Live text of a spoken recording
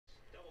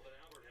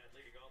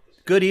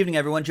Good evening,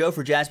 everyone. Joe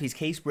for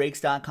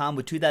JaspysCaseBreaks.com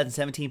with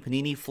 2017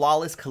 Panini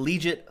Flawless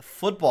Collegiate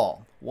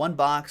Football. One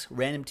box,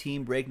 random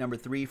team break number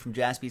 3 from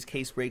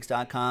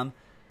JaspysCaseBreaks.com.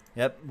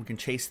 Yep, we can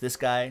chase this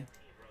guy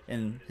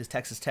in his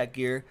Texas Tech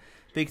gear.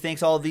 Big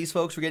thanks to all of these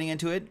folks for getting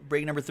into it.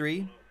 Break number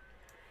 3.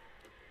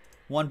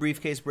 One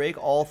briefcase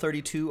break. All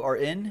 32 are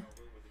in.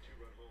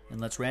 And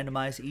let's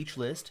randomize each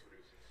list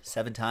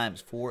 7 times.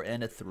 4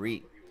 and a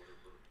 3.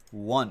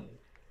 1,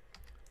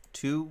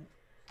 2,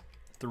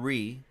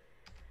 3,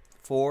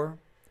 4,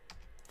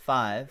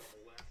 5,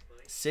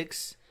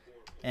 6,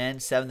 and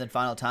 7th and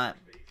final time.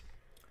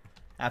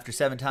 After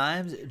 7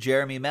 times,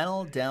 Jeremy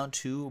Mennel down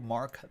to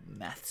Mark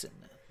Matheson.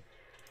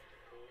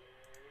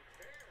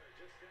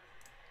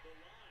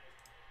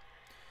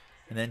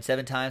 And then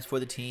 7 times for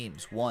the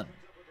teams. 1,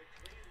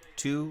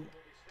 2,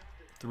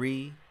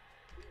 3,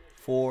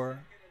 4,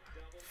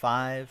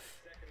 5,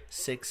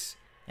 6,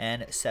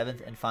 and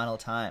 7th and final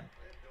time.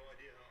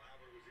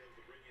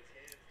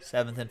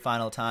 7th and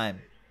final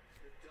time.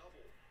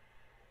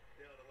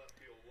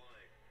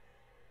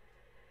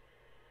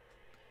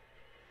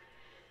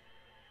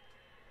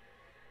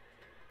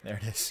 There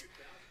it is.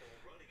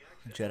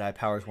 The Jedi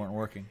powers weren't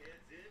working.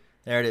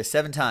 There it is,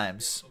 7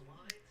 times.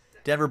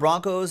 Denver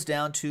Broncos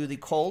down to the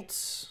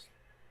Colts.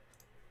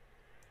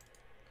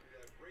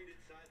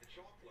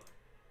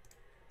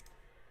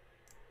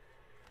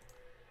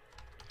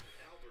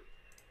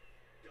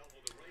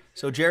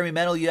 So Jeremy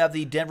Mennel, you have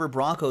the Denver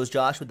Broncos.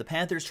 Josh with the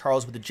Panthers.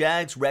 Charles with the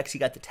Jags. Rex, you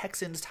got the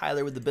Texans.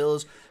 Tyler with the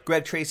Bills.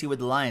 Greg Tracy with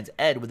the Lions.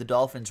 Ed with the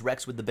Dolphins.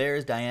 Rex with the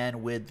Bears.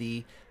 Diane with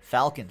the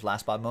Falcons.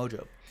 Last spot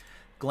mojo.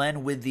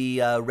 Glenn with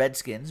the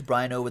Redskins,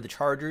 Brian O with the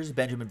Chargers,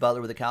 Benjamin Butler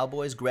with the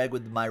Cowboys, Greg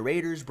with my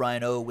Raiders,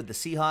 Brian O with the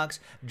Seahawks,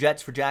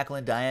 Jets for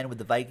Jacqueline, Diane with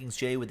the Vikings,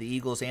 Jay with the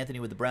Eagles, Anthony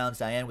with the Browns,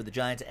 Diane with the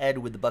Giants, Ed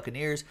with the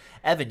Buccaneers,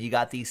 Evan, you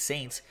got the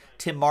Saints,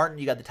 Tim Martin,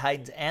 you got the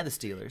Titans and the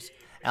Steelers,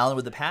 Alan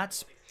with the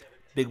Pats,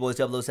 Big Boys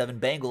 007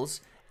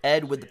 Bengals,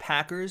 Ed with the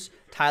Packers,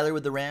 Tyler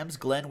with the Rams,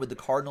 Glenn with the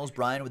Cardinals,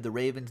 Brian with the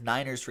Ravens,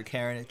 Niners for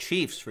Karen,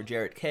 Chiefs for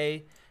Jarrett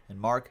K, and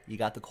Mark, you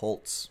got the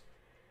Colts.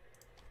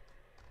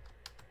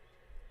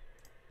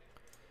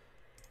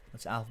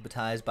 Let's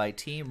alphabetize by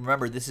team.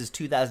 Remember, this is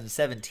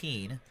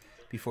 2017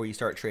 before you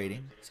start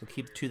trading, so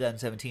keep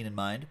 2017 in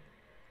mind.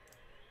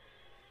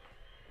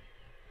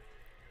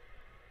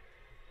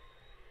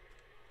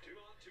 So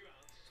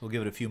we'll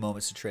give it a few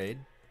moments to trade.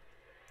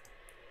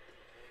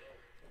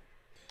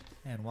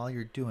 And while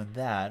you're doing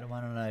that, why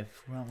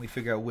don't we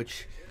figure out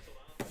which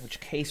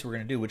case we're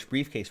going to do, which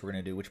briefcase we're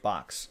going to do, which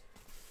box.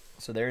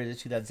 So there it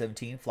is,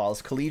 2017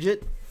 Flawless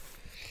Collegiate.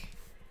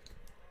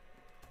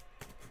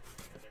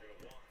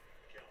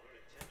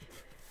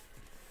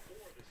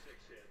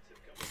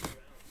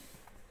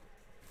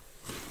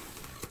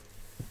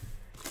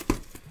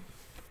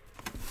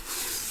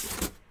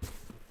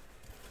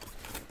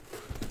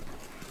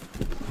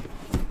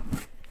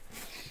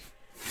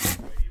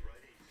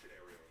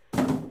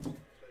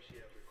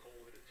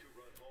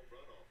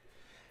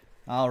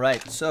 All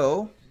right,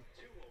 so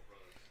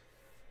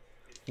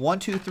 1,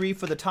 2, 3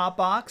 for the top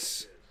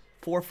box,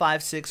 4,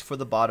 5, 6 for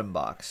the bottom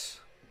box.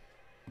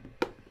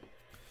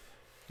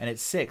 And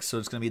it's 6, so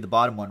it's going to be the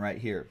bottom one right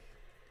here.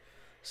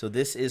 So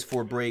this is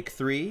for break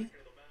 3.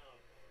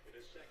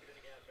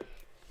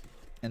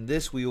 And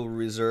this we will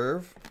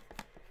reserve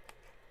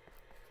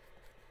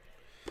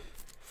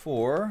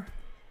for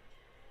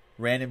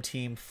random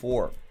team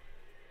 4.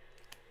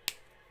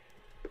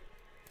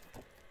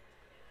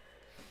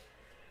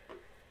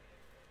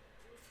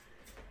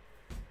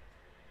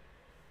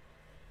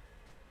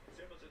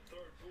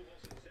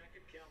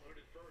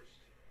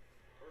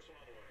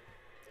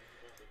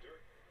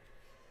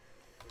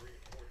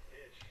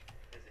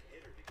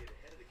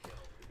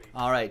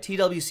 All right,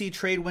 TWC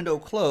trade window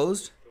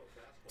closed.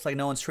 Looks like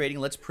no one's trading.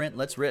 Let's print.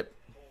 Let's rip.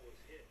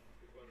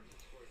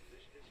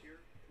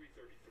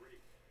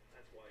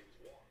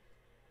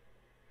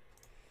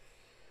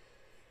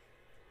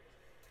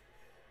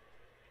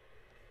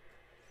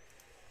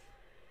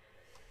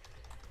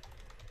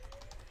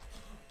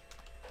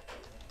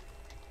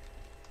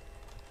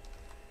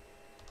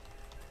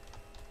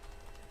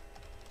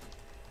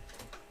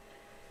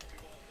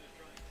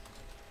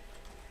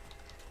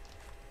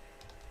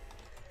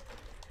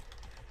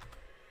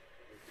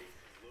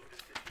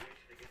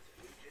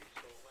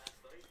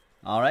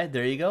 All right,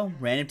 there you go.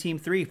 Random team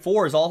 3.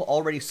 4 is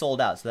already sold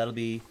out, so that'll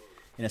be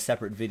in a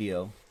separate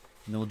video.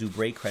 And then we'll do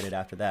break credit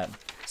after that.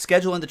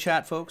 Schedule in the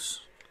chat, folks,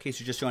 in case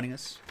you're just joining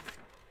us.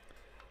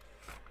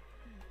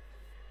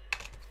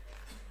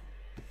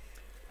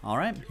 All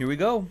right, here we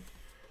go.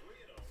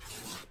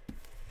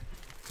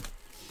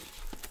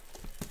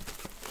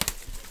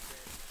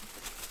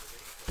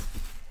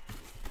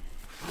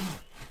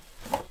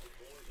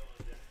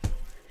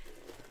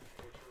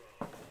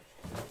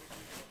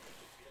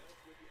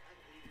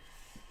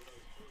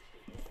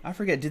 I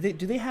forget. Do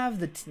they have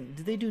the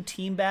do they do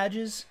team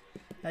badges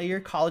that year?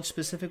 College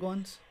specific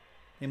ones?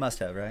 They must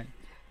have, right?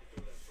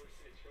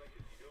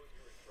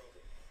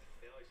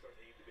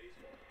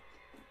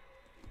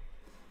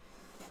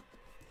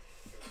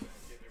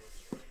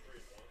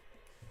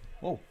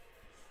 Whoa.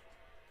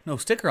 No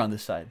sticker on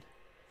this side.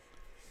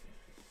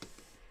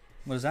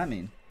 What does that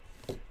mean?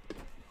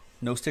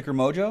 No sticker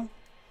mojo?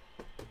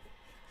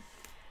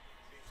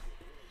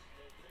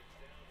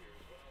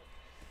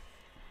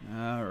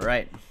 All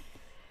right.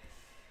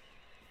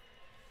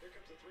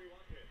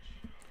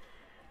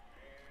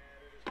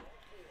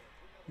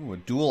 Ooh, a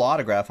dual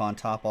autograph on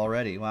top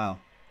already. Wow.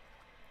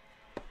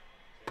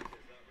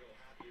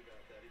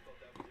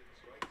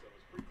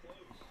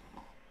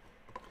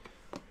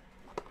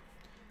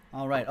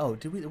 All right. Oh,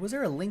 was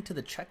there a link to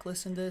the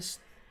checklist in this?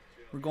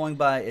 We're going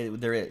by,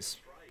 there is.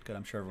 Good,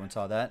 I'm sure everyone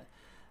saw that.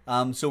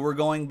 So we're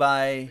going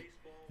by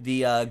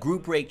the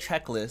group break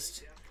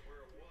checklist.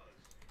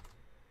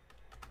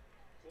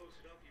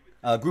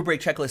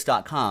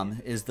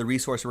 GroupBreakChecklist.com is the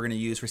resource we're going to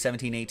use for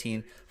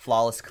 17-18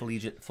 Flawless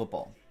Collegiate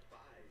Football.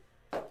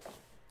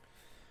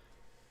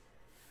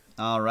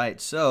 All right,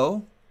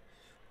 so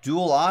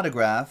dual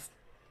autograph.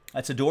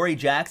 That's Adoree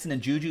Jackson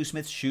and Juju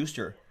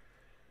Smith-Schuster.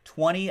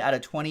 20 out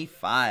of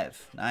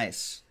 25.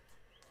 Nice.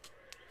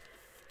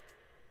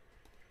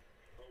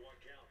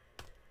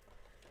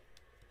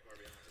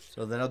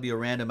 So that'll be a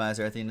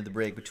randomizer at the end of the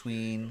break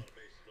between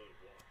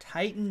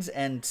Titans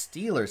and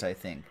Steelers, I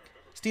think.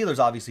 Steelers,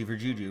 obviously, for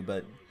Juju,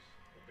 but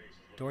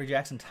Adoree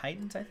Jackson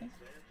Titans, I think.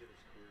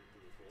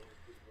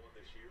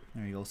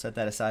 There you go. Set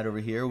that aside over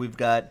here. We've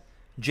got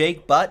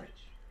Jake Butt.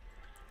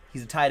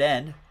 He's a tight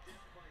end.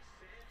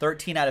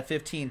 13 out of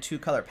 15,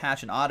 two-color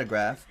patch and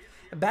autograph.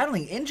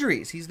 Battling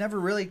injuries. He's never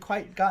really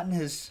quite gotten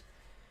his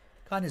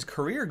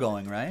career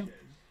going, right?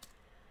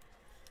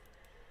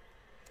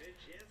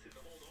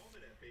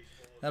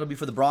 That'll be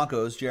for the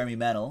Broncos. Jeremy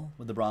Mennel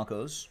with the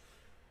Broncos.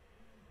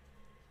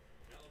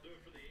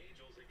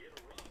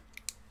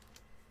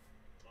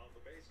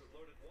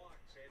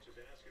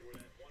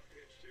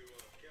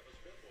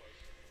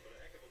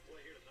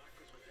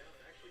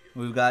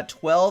 We've got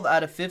 12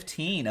 out of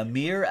 15.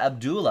 Amir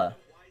Abdullah.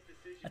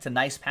 That's a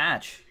nice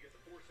patch.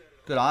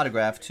 Good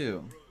autograph,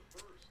 too.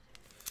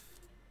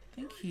 I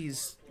think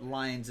he's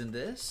Lions in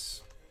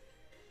this.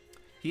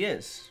 He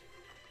is.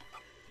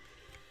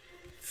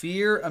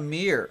 Fear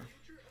Amir.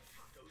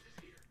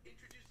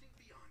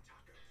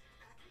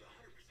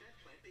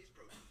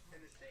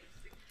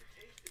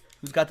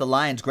 Who's got the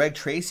Lions? Greg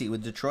Tracy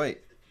with Detroit.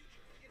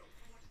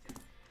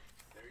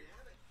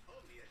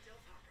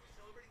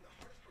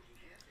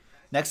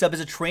 Next up is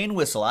a train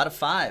whistle out of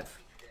 5.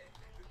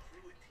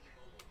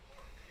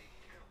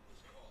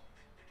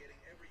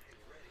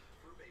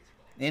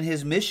 In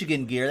his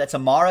Michigan gear, that's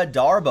Amara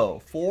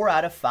Darboh. 4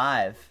 out of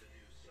 5.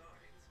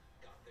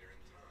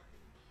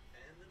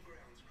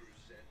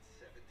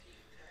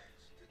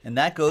 And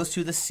that goes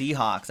to the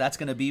Seahawks. That's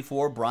going to be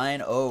for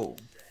Brian O.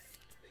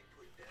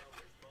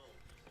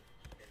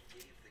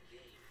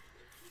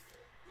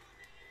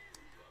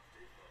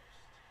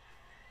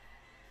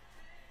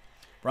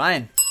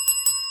 Brian,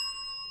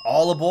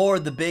 all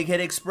aboard the Big Hit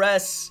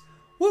Express.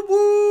 Whoop,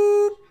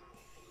 whoop.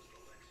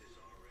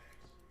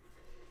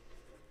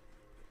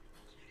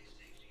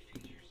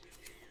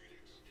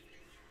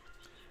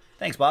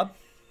 Thanks, Bob.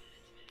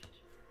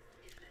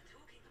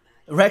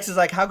 Rex is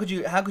like, how could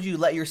you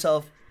let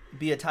yourself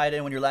be a tight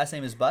end when your last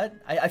name is Butt?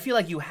 I feel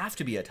like you have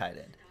to be a tight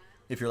end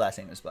if your last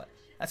name is Butt.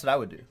 That's what I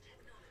would do.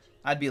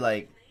 I'd be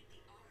like,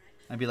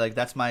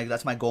 that's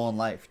my goal in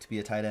life, to be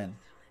a tight end.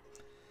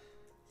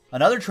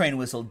 Another train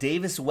whistle,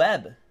 Davis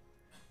Webb,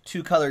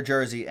 2-color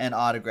jersey and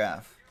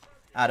autograph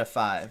out of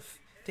 5.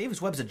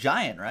 Davis Webb's a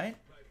Giant, right?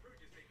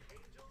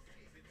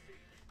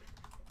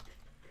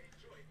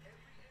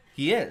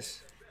 He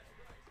is.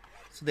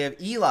 So they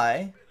have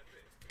Eli,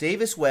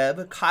 Davis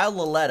Webb, Kyle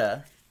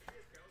Laletta,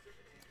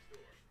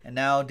 and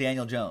now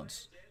Daniel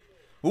Jones.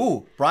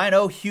 Ooh, Brian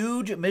O,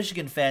 huge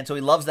Michigan fan, so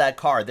he loves that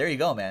card. There you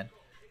go, man.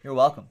 You're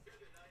welcome.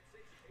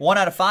 1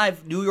 out of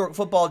 5, New York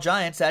Football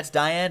Giants. That's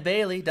Diane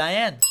Bailey.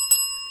 Diane,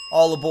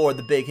 all aboard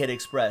the Big Hit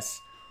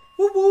Express.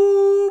 Whoop,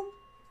 whoop.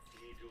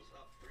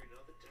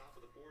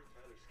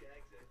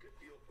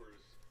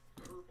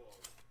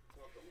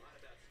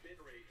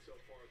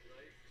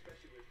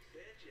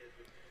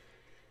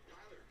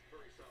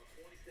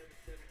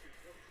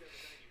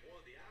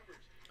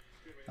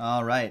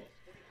 All right.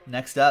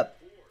 Next up,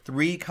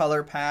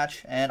 3-color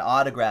patch and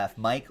autograph.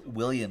 Mike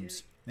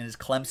Williams in his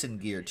Clemson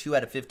gear. 2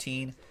 out of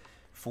 15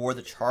 for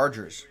the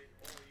Chargers.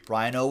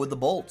 Brian O with the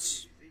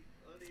Bolts.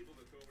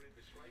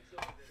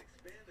 I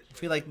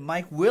feel like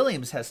Mike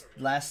Williams has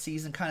last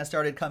season kind of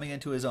started coming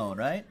into his own,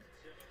 right?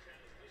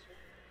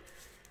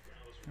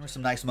 There were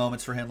some nice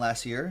moments for him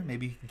last year.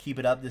 Maybe he can keep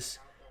it up this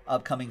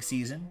upcoming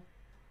season.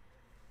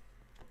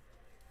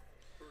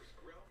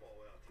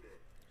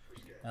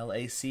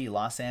 LAC,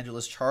 Los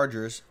Angeles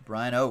Chargers,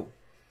 Brian O.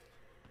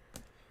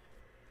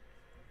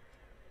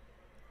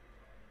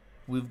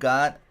 We've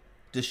got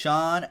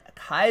Deshaun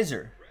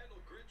Kaiser,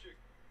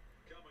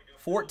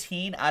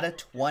 14 out of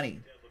 20.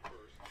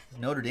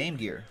 Notre Dame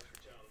gear.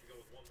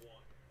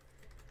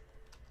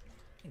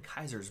 I think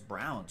Kaiser's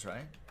Browns,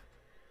 right?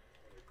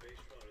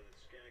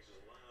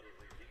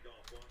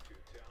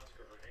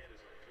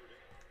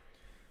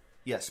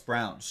 Yes,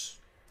 Browns.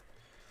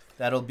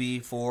 That'll be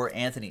for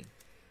Anthony.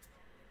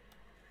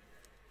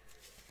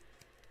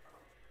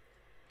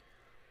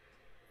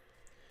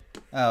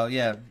 Oh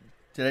yeah,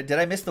 did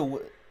I miss the?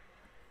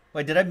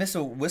 Wait, did I miss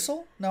a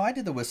whistle? No, I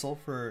did the whistle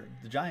for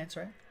the Giants,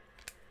 right?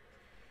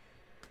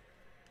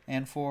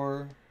 And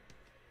for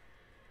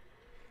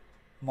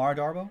Mara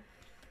Darbo.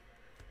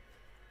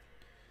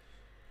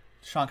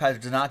 Sean Kaiser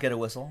did not get a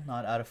whistle,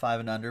 not out of 5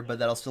 and under, but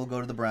that'll still go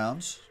to the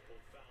Browns.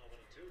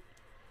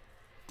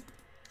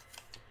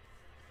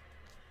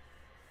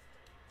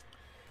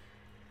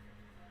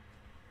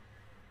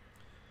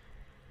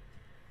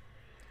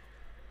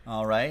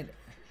 All right.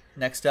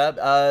 Next up,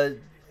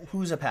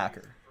 who's a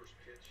Packer?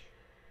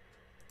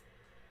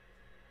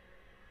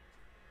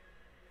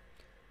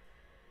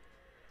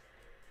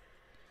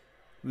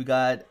 We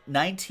got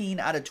 19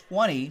 out of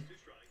 20.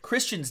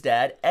 Christian's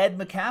dad, Ed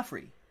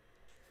McCaffrey.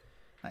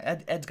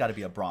 Ed's got to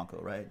be a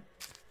Bronco, right?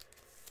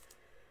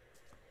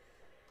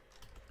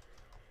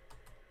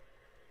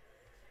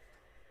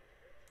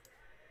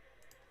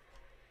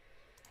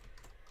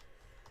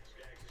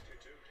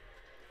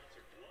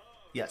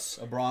 Yes,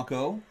 a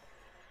Bronco.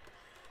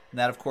 And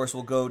that, of course,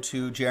 will go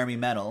to Jeremy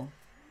Mennel.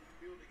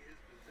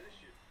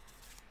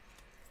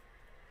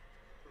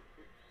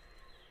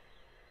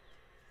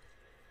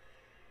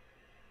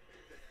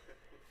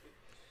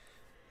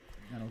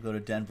 That'll go to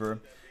Denver.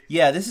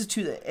 Yeah, this is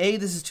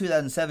this is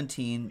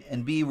 2017,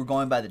 and B, we're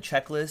going by the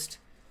checklist.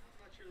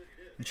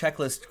 The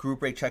checklist, group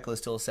break checklist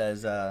still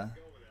says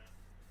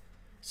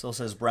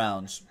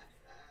Browns.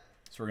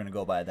 So we're gonna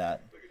go by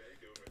that.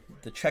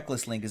 The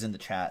checklist link is in the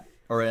chat,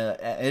 or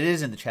it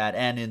is in the chat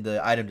and in the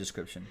item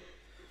description.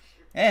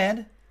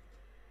 And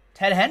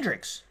Ted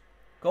Hendricks,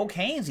 go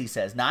Canes, he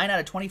says, 9 out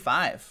of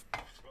 25.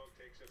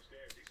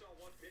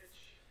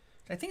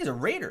 I think he's a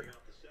Raider.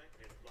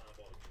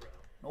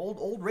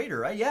 Old Raider,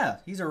 right? Yeah,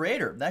 he's a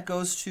Raider. That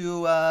goes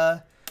to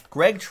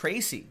Greg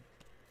Tracy.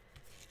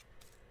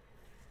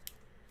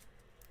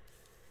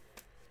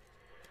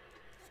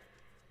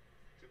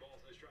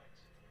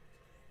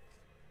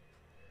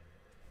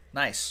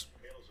 Nice.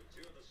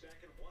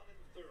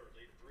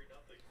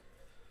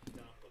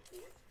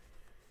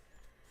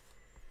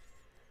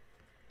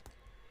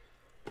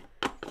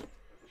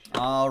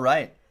 All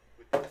right.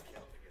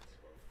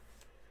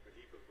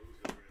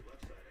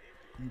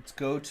 Let's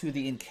go to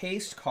the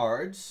encased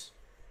cards.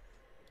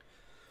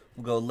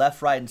 We'll go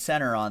left, right, and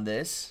center on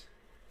this.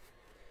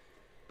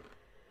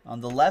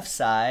 On the left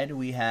side,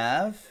 we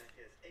have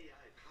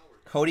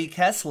Cody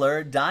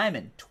Kessler,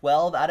 Diamond,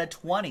 12 out of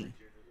 20.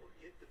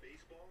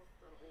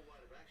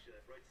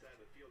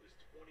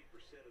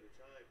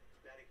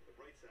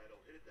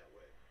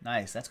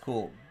 Nice, that's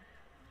cool.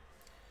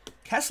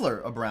 Kessler,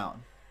 a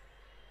Brown.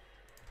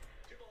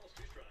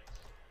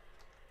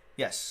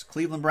 Yes,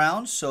 Cleveland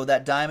Browns, so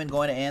that Diamond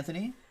going to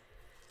Anthony.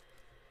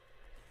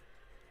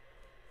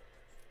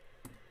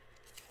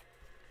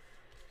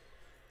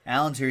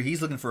 Allen's here.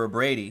 He's looking for a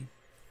Brady.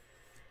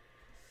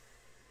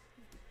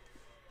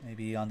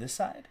 Maybe on this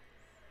side.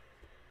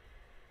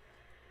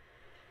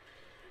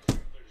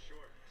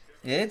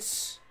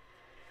 It's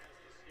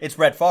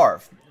Brett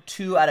Favre.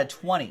 2 out of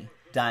 20,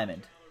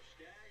 Diamond.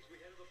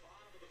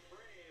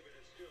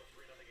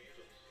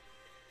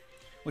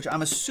 Which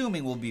I'm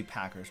assuming will be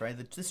Packers, right?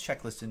 This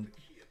checklist,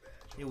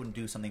 it wouldn't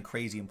do something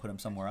crazy and put him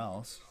somewhere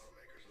else.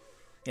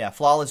 Yeah,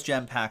 Flawless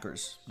Gem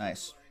Packers.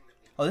 Nice.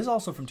 Oh, this is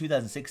also from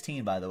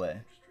 2016, by the way.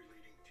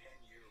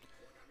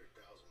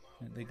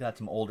 They got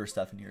some older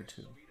stuff in here,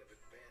 too.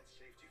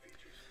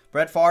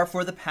 Brett Favre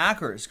for the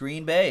Packers.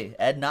 Green Bay.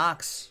 Ed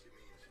Knox.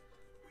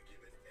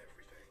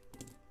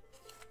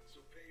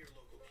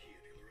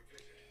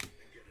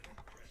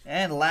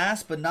 And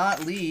last but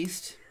not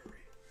least,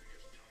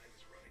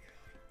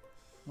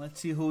 let's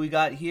see who we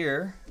got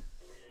here.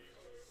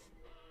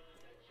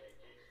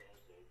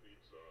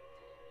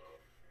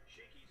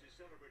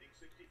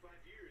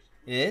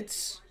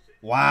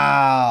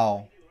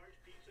 Wow.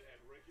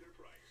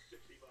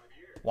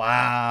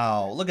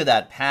 Wow. Look at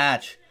that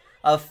patch.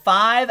 A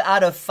 5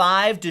 out of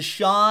 5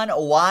 Deshaun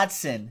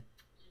Watson.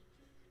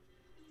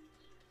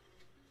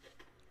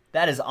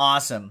 That is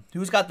awesome.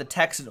 Who's got the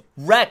Texans?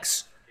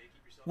 Rex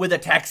with the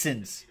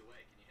Texans.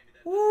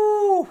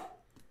 Woo.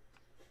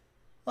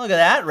 Look at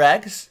that,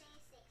 Rex.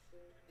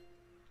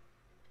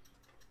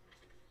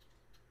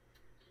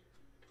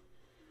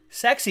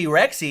 Sexy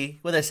Rexy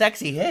with a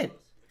sexy hit.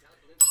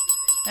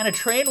 And a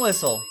train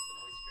whistle.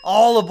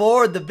 All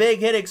aboard the Big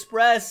Hit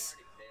Express.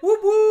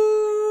 Whoop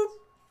whoop.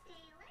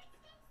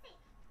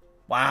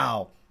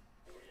 Wow.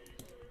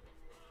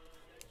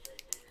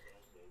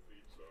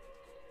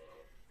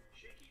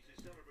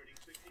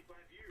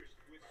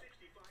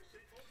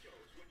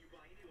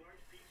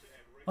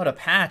 What a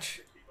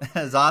patch.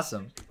 That is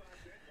awesome.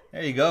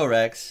 There you go,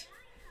 Rex.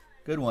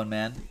 Good one,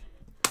 man.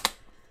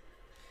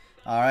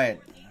 All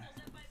right.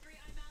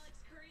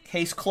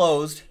 Case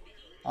closed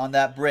on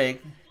that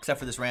break, except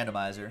for this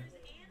randomizer.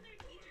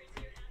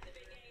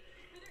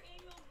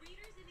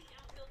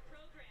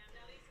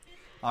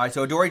 All right,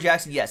 so Adoree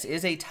Jackson, yes,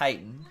 is a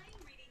Titan.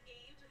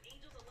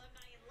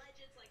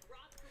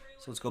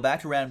 So let's go back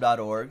to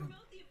random.org.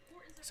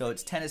 So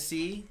it's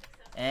Tennessee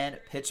and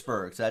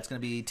Pittsburgh. So that's going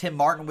to be Tim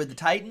Martin with the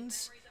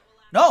Titans.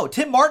 No,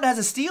 Tim Martin has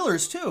the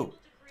Steelers too.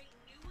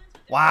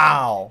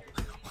 Wow.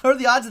 What are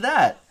the odds of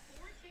that?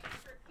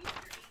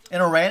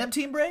 In a random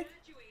team break?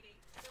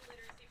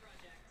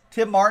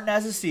 Tim Martin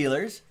has the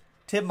Steelers.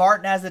 Tim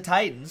Martin has the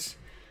Titans.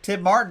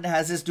 Tim Martin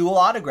has this dual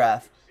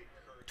autograph.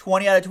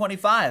 20 out of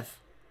 25.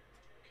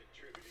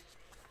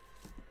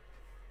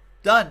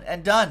 Done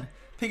and done.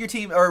 Pick your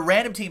team or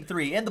random team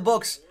 3 in the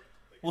books.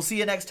 We'll see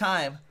you next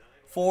time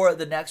for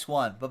the next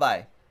one.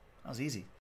 Bye-bye. That was easy.